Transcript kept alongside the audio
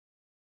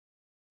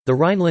The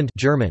Rhineland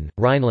German,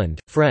 Rhineland,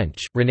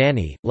 French,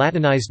 Rhenanie,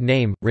 Latinized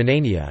name,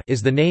 Rhenania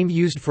is the name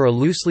used for a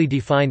loosely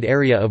defined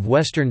area of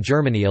western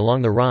Germany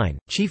along the Rhine,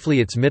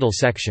 chiefly its middle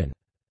section.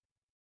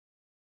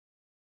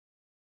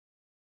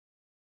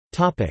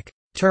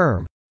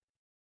 Term.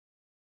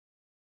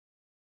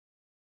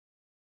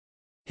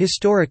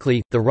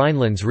 Historically, the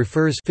Rhinelands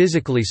refers,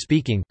 physically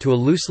speaking, to a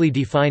loosely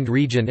defined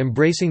region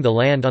embracing the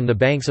land on the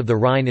banks of the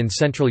Rhine in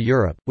Central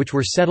Europe, which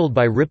were settled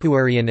by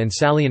Ripuarian and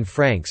Salian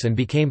Franks and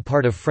became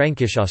part of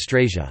Frankish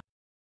Austrasia.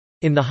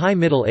 In the High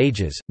Middle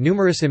Ages,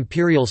 numerous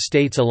imperial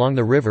states along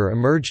the river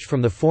emerged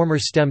from the former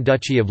stem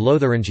duchy of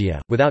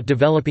Lotharingia, without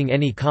developing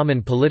any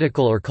common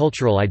political or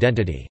cultural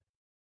identity.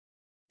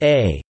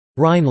 A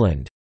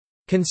Rhineland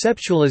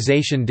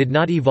conceptualization did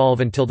not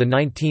evolve until the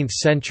 19th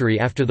century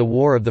after the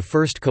War of the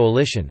First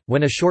Coalition,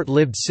 when a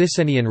short-lived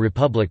Cisanian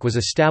republic was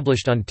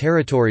established on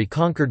territory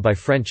conquered by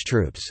French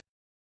troops.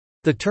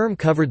 The term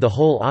covered the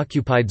whole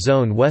occupied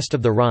zone west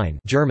of the Rhine,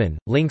 German,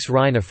 Links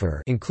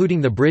Rheinufer,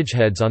 including the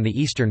bridgeheads on the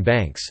eastern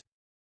banks.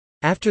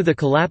 After the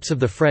collapse of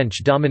the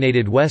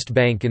French-dominated West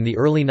Bank in the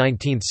early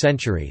 19th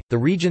century, the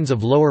regions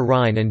of Lower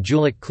Rhine and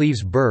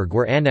Jülich-Cleves-Berg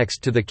were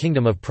annexed to the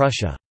Kingdom of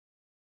Prussia.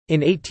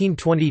 In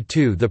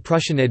 1822 the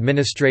Prussian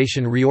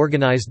administration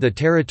reorganized the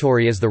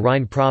territory as the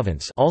Rhine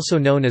province, also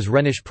known as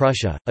Rhenish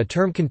Prussia, a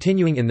term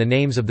continuing in the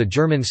names of the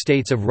German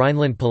states of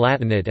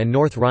Rhineland-Palatinate and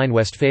North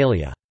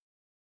Rhine-Westphalia.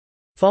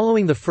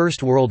 Following the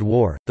First World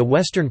War, the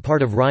western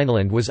part of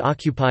Rhineland was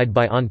occupied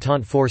by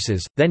Entente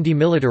forces, then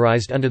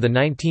demilitarized under the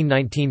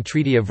 1919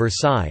 Treaty of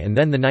Versailles and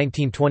then the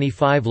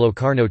 1925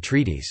 Locarno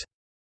treaties.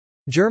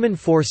 German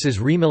forces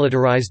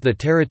remilitarized the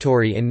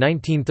territory in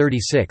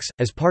 1936,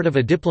 as part of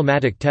a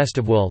diplomatic test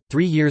of will,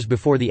 3 years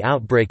before the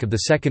outbreak of the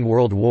Second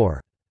World War.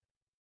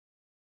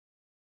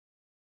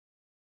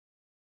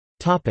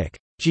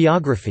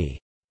 Geography.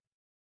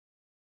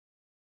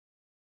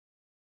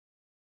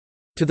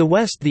 To the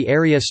west the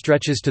area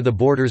stretches to the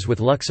borders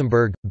with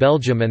Luxembourg,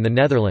 Belgium and the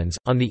Netherlands.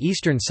 On the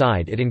eastern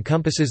side it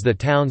encompasses the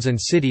towns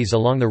and cities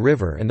along the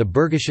river and the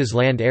Bergisches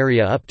Land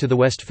area up to the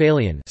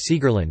Westphalian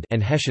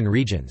and Hessian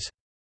regions.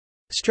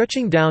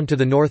 Stretching down to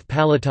the North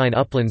Palatine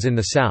uplands in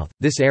the south,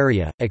 this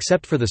area,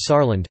 except for the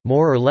Saarland,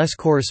 more or less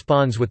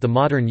corresponds with the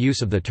modern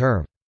use of the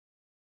term.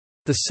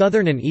 The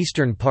southern and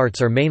eastern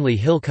parts are mainly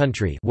hill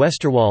country,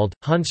 Westerwald,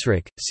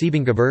 Hunsrück,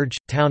 Siebengebirge,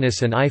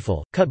 Taunus and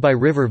Eifel, cut by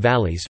river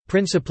valleys,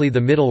 principally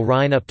the Middle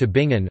Rhine up to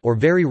Bingen or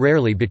very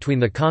rarely between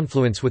the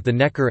confluence with the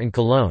Neckar and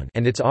Cologne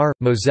and its Ahr,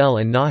 Moselle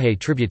and Nahe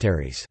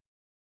tributaries.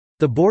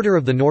 The border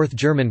of the North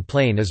German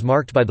plain is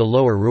marked by the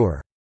Lower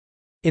Ruhr.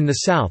 In the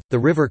south, the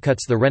river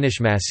cuts the Rhenish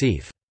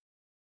Massif.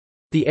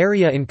 The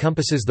area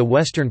encompasses the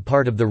western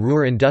part of the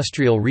Ruhr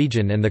industrial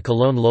region and the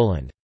Cologne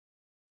lowland.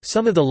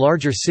 Some of the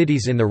larger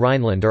cities in the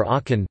Rhineland are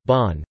Aachen,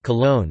 Bonn,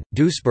 Cologne,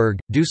 Duisburg,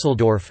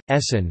 Düsseldorf,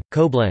 Essen,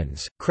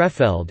 Koblenz,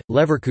 Krefeld,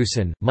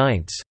 Leverkusen,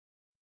 Mainz,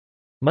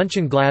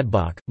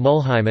 Mönchengladbach,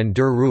 Mulheim and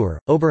der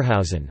Ruhr,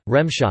 Oberhausen,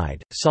 Remscheid,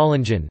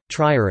 Solingen,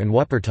 Trier and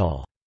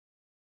Wuppertal.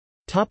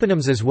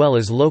 Toponyms as well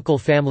as local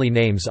family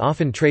names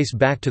often trace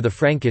back to the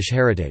Frankish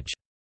heritage.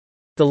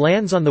 The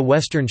lands on the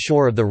western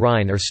shore of the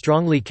Rhine are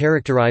strongly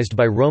characterized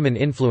by Roman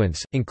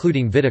influence,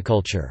 including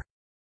viticulture.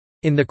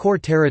 In the core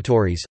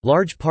territories,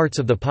 large parts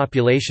of the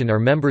population are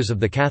members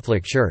of the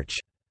Catholic Church.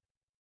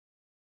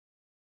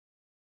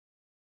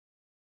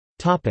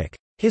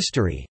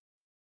 History.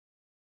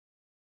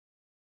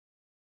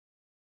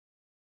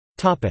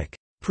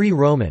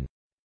 Pre-Roman.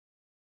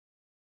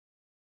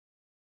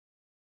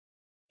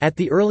 At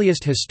the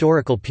earliest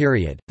historical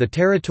period, the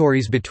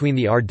territories between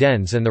the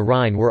Ardennes and the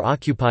Rhine were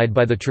occupied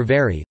by the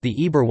Treveri, the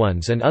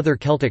Eburones and other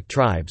Celtic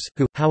tribes,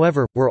 who,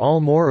 however, were all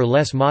more or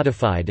less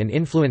modified and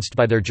influenced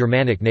by their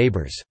Germanic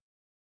neighbours.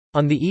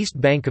 On the east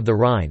bank of the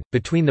Rhine,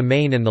 between the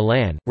Main and the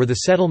Lahn, were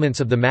the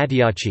settlements of the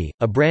Mattiaci,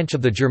 a branch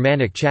of the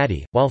Germanic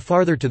Chatti, while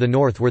farther to the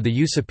north were the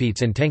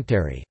Usipetes and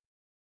Tencteri.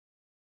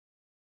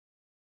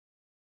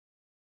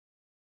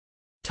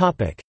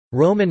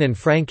 Roman and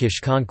Frankish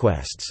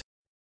conquests.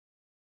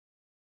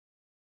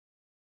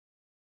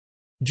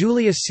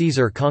 Julius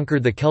Caesar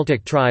conquered the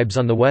Celtic tribes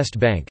on the west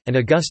bank, and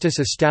Augustus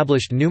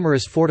established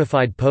numerous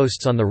fortified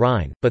posts on the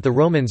Rhine, but the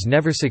Romans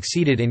never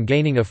succeeded in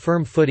gaining a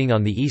firm footing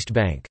on the east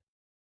bank.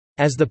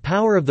 As the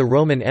power of the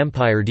Roman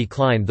Empire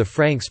declined, the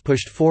Franks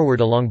pushed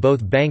forward along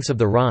both banks of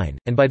the Rhine,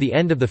 and by the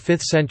end of the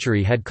 5th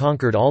century had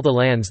conquered all the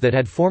lands that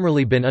had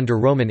formerly been under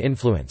Roman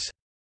influence.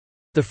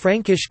 The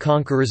Frankish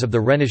conquerors of the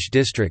Rhenish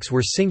districts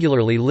were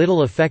singularly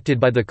little affected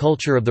by the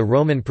culture of the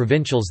Roman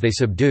provincials they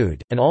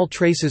subdued, and all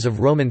traces of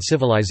Roman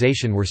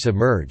civilization were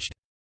submerged.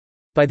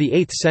 By the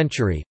 8th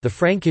century, the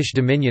Frankish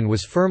dominion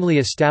was firmly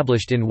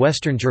established in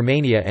western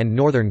Germania and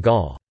northern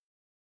Gaul.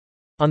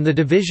 On the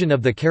division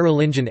of the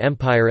Carolingian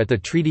Empire at the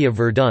Treaty of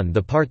Verdun,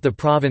 the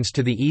province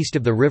to the east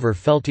of the river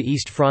fell to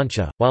East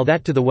Francia, while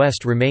that to the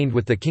west remained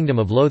with the Kingdom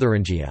of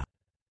Lotharingia.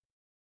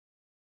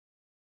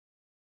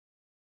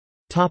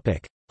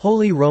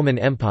 Holy Roman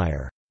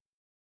Empire.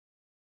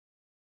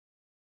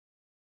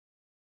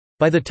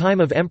 By the time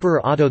of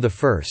Emperor Otto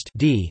I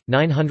d.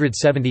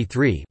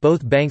 973,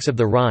 both banks of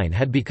the Rhine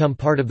had become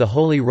part of the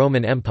Holy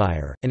Roman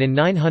Empire, and in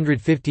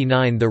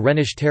 959 the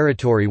Rhenish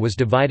territory was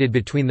divided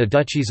between the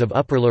duchies of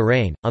Upper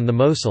Lorraine, on the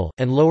Mosel,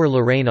 and Lower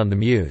Lorraine on the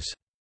Meuse.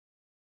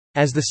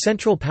 As the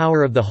central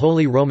power of the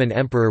Holy Roman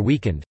Emperor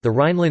weakened, the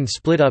Rhineland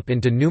split up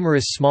into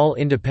numerous small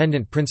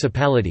independent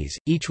principalities,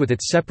 each with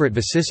its separate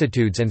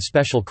vicissitudes and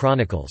special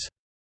chronicles.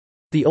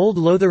 The old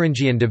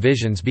Lotharingian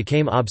divisions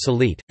became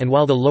obsolete, and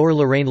while the Lower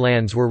Lorraine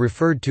lands were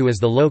referred to as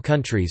the Low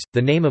Countries,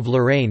 the name of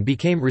Lorraine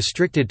became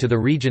restricted to the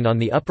region on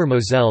the Upper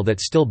Moselle that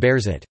still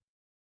bears it.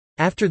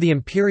 After the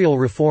imperial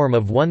reform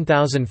of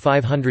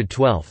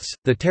 1512,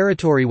 the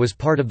territory was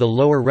part of the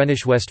Lower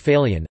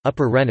Rhenish-Westphalian,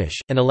 Upper Rhenish,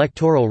 and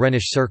electoral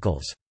Rhenish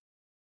circles.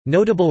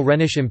 Notable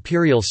Rhenish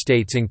imperial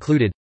states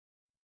included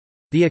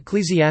the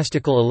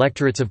ecclesiastical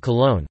electorates of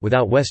Cologne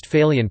without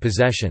Westphalian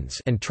possessions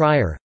and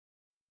Trier,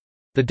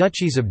 the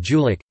duchies of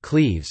Jülich,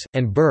 Cleves,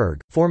 and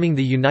Berg, forming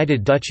the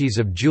United Duchies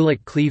of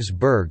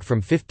Jülich-Cleves-Berg from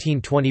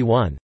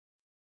 1521,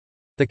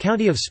 the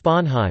county of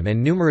Sponheim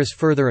and numerous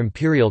further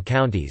imperial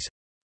counties,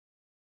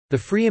 the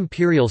free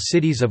imperial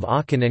cities of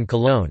Aachen and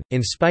Cologne,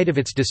 in spite of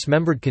its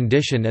dismembered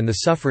condition and the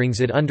sufferings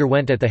it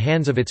underwent at the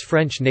hands of its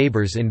French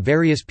neighbours in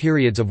various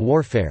periods of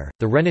warfare,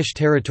 the Rhenish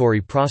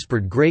territory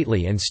prospered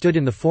greatly and stood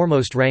in the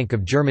foremost rank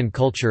of German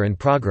culture and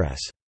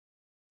progress.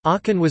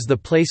 Aachen was the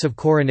place of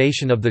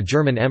coronation of the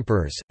German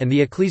emperors, and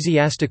the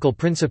ecclesiastical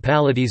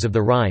principalities of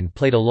the Rhine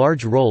played a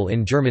large role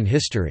in German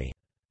history.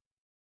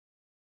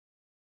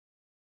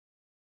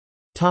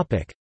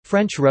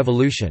 French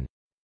Revolution.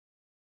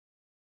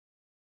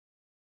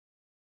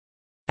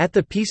 At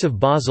the Peace of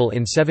Basel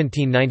in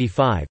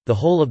 1795, the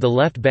whole of the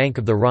left bank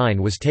of the Rhine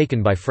was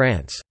taken by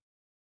France.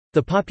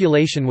 The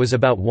population was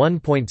about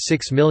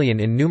 1.6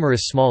 million in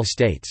numerous small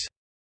states.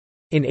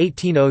 In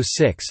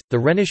 1806, the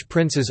Rhenish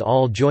princes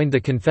all joined the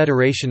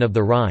Confederation of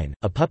the Rhine,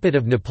 a puppet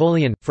of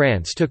Napoleon.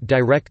 France took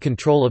direct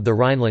control of the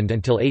Rhineland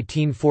until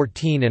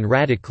 1814 and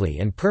radically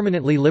and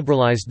permanently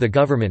liberalized the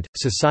government,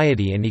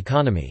 society and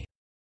economy.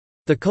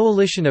 The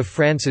coalition of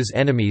France's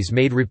enemies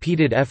made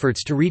repeated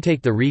efforts to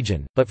retake the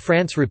region, but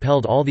France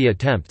repelled all the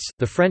attempts.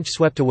 The French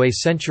swept away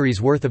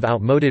centuries' worth of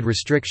outmoded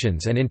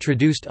restrictions and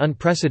introduced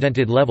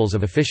unprecedented levels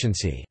of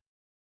efficiency.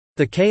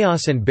 The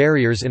chaos and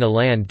barriers in a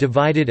land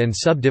divided and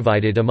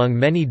subdivided among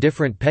many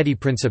different petty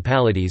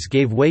principalities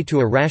gave way to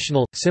a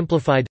rational,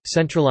 simplified,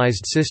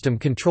 centralized system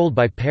controlled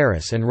by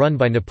Paris and run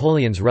by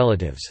Napoleon's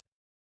relatives.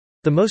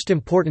 The most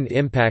important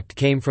impact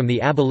came from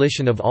the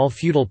abolition of all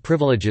feudal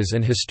privileges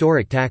and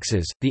historic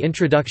taxes, the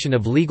introduction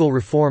of legal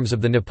reforms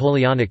of the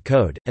Napoleonic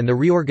Code, and the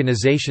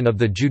reorganization of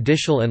the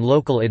judicial and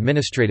local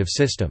administrative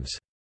systems.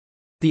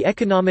 The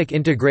economic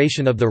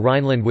integration of the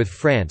Rhineland with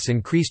France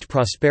increased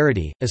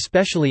prosperity,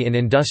 especially in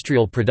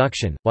industrial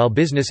production, while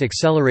business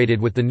accelerated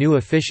with the new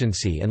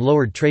efficiency and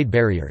lowered trade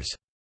barriers.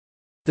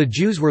 The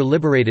Jews were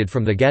liberated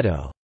from the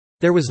ghetto.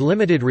 There was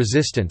limited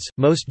resistance.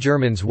 Most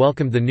Germans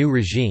welcomed the new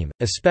regime,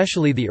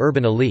 especially the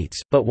urban elites,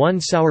 but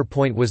one sour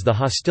point was the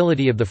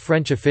hostility of the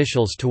French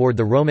officials toward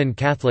the Roman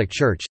Catholic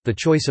Church, the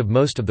choice of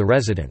most of the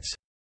residents.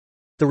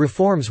 The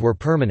reforms were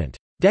permanent.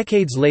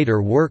 Decades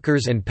later,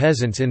 workers and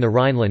peasants in the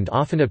Rhineland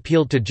often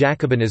appealed to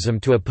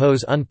Jacobinism to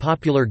oppose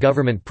unpopular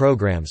government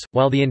programs,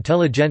 while the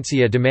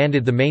intelligentsia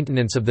demanded the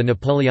maintenance of the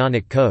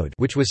Napoleonic Code,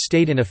 which was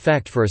stayed in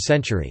effect for a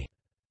century.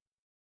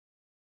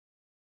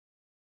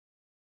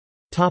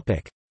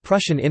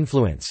 Prussian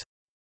influence.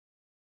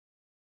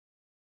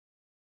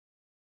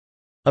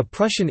 A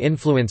Prussian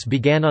influence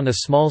began on a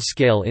small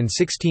scale in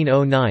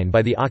 1609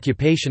 by the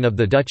occupation of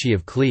the Duchy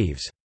of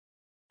Cleves.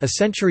 A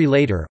century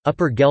later,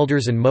 Upper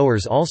Gelders and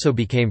Moers also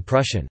became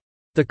Prussian.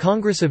 The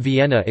Congress of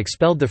Vienna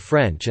expelled the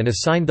French and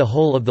assigned the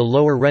whole of the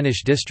Lower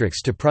Rhenish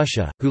districts to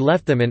Prussia, who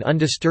left them in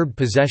undisturbed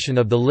possession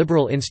of the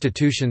liberal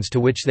institutions to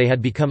which they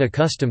had become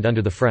accustomed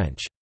under the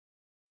French.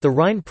 The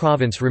Rhine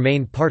province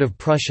remained part of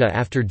Prussia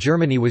after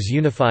Germany was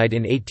unified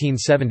in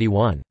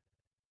 1871.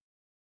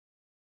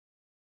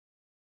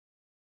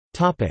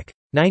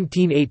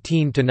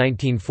 1918 to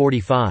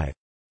 1945.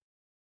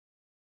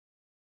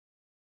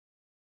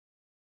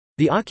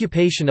 The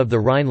occupation of the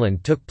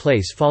Rhineland took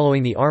place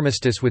following the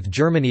armistice with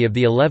Germany of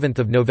the 11th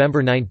of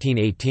November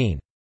 1918.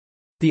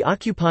 The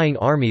occupying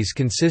armies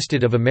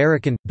consisted of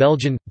American,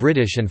 Belgian,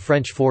 British and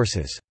French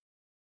forces.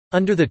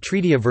 Under the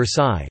Treaty of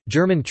Versailles,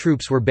 German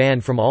troops were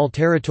banned from all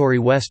territory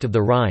west of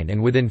the Rhine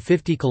and within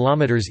 50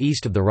 kilometers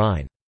east of the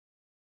Rhine.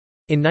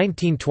 In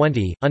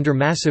 1920, under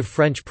massive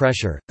French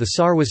pressure, the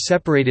Saar was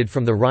separated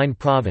from the Rhine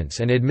province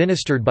and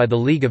administered by the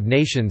League of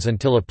Nations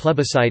until a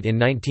plebiscite in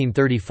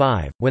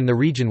 1935, when the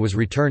region was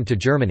returned to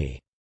Germany.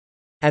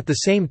 At the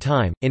same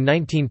time, in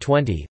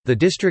 1920, the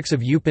districts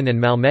of Eupen and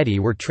Malmedy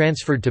were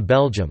transferred to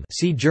Belgium.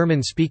 See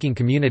German-speaking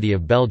Community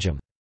of Belgium.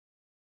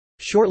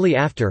 Shortly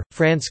after,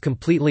 France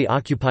completely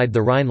occupied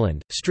the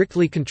Rhineland,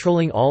 strictly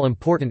controlling all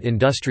important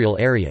industrial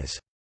areas.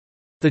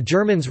 The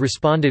Germans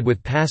responded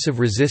with passive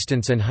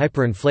resistance and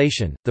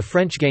hyperinflation. The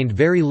French gained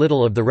very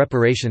little of the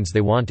reparations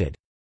they wanted.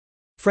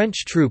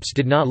 French troops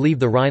did not leave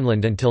the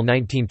Rhineland until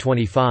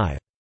 1925.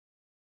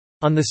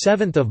 On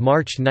 7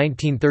 March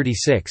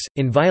 1936,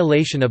 in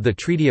violation of the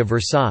Treaty of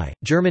Versailles,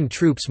 German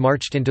troops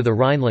marched into the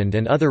Rhineland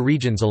and other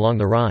regions along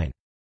the Rhine.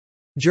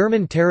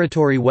 German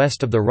territory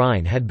west of the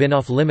Rhine had been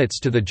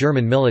off-limits to the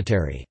German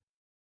military.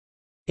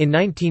 In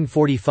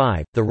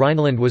 1945, the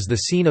Rhineland was the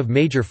scene of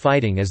major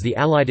fighting as the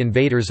Allied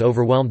invaders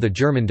overwhelmed the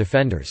German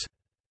defenders.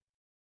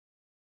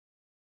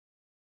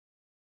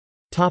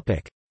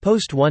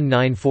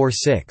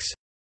 Post-1946.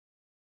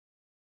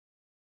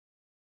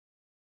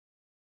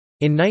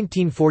 In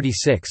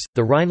 1946,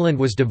 the Rhineland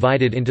was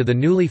divided into the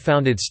newly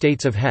founded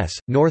states of Hesse,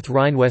 North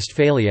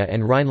Rhine-Westphalia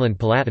and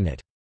Rhineland-Palatinate.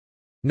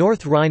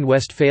 North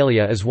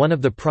Rhine-Westphalia is one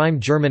of the prime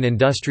German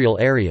industrial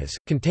areas,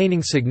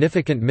 containing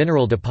significant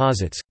mineral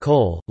deposits,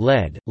 coal,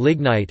 lead,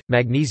 lignite,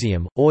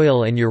 magnesium,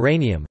 oil and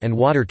uranium, and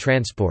water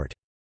transport.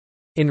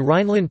 In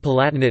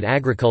Rhineland-Palatinate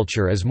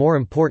agriculture is more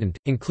important,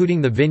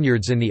 including the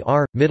vineyards in the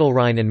Ahr, Middle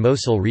Rhine and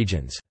Mosel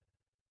regions.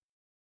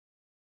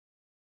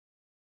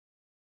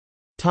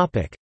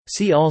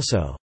 See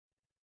also: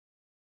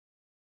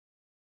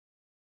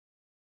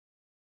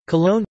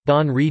 Cologne –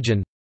 Bonn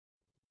region,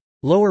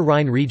 Lower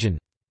Rhine region.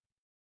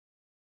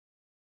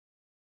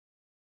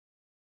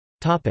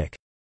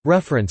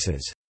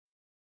 References.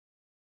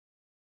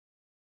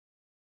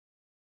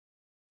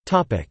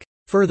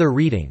 Further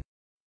reading.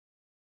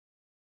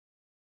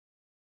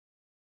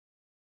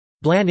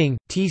 Blanning,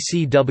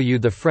 T.C.W.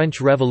 The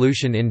French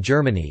Revolution in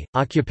Germany,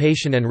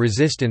 Occupation and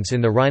Resistance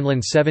in the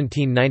Rhineland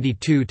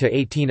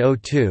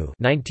 1792–1802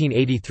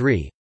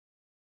 1983.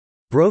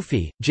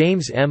 Brophy,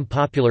 James M.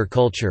 Popular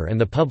Culture and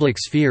the Public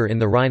Sphere in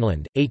the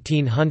Rhineland,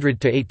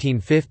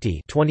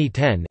 1800–1850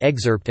 2010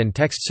 excerpt and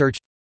text search.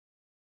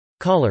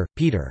 Kohler,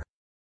 Peter.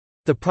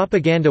 The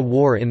Propaganda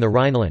War in the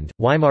Rhineland,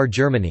 Weimar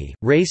Germany,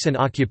 Race and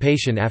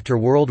Occupation After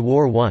World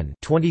War I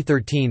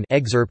 2013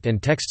 excerpt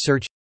and text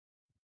search.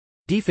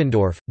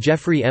 Diefendorf,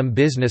 Geoffrey M.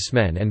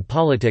 Businessmen and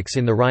Politics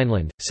in the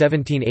Rhineland,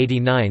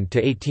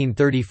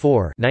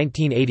 1789–1834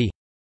 1980.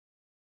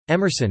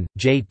 Emerson,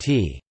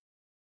 J.T.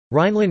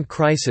 Rhineland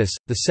Crisis,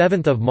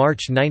 7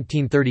 March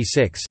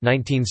 1936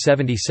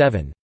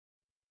 1977.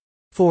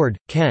 Ford,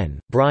 Ken,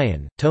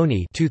 Brian,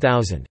 Tony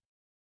 2000.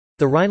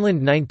 The Rhineland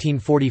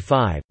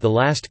 1945, The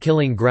Last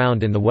Killing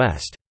Ground in the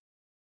West.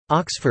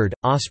 Oxford,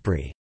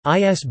 Osprey.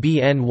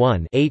 ISBN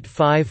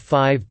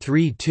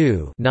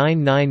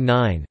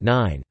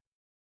 1-85532-999-9.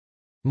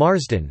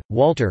 Marsden,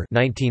 Walter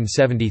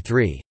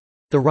 1973.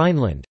 The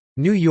Rhineland.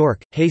 New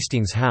York,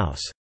 Hastings House.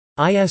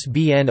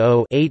 ISBN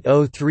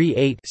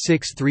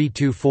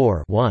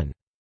 0-8038-6324-1.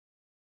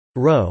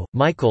 Rowe,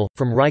 Michael,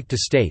 From Reich to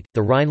State,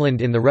 The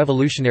Rhineland in the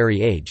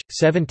Revolutionary Age,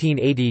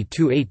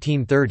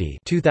 1780–1830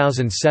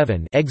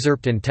 2007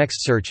 excerpt and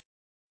text search.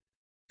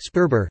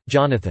 Sperber,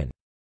 Jonathan.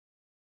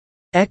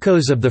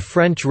 Echoes of the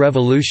French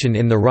Revolution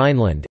in the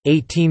Rhineland,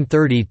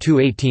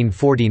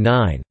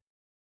 1830–1849.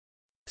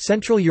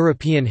 Central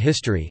European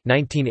History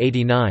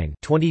 1989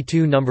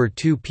 22 No.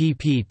 2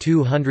 pp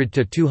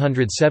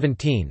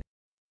 200–217.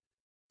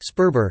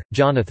 Sperber,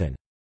 Jonathan.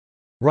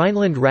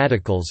 Rhineland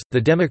Radicals,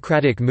 The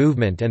Democratic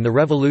Movement and the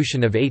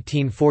Revolution of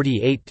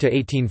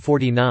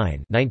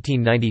 1848–1849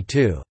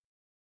 1992.